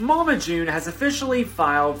Mama June has officially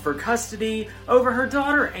filed for custody over her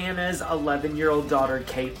daughter Anna's 11-year-old daughter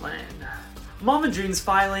Caitlin. Mama June's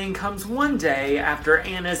filing comes one day after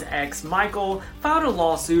Anna's ex Michael filed a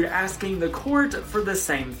lawsuit asking the court for the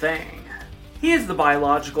same thing. He is the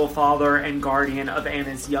biological father and guardian of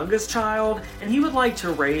Anna's youngest child, and he would like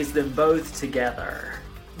to raise them both together.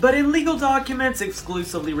 But in legal documents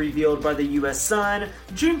exclusively revealed by the U.S. Sun,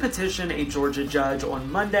 June petitioned a Georgia judge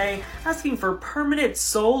on Monday asking for permanent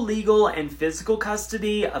sole legal and physical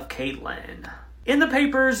custody of Caitlin. In the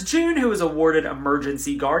papers, June, who was awarded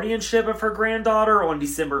emergency guardianship of her granddaughter on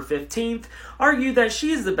December 15th, argued that she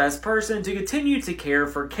is the best person to continue to care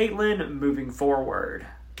for Caitlin moving forward.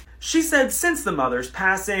 She said since the mother's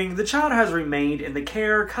passing, the child has remained in the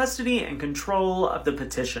care, custody, and control of the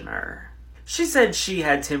petitioner. She said she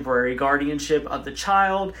had temporary guardianship of the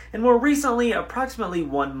child, and more recently, approximately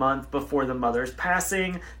 1 month before the mother's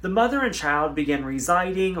passing, the mother and child began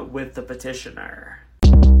residing with the petitioner.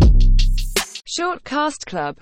 Short Cast Club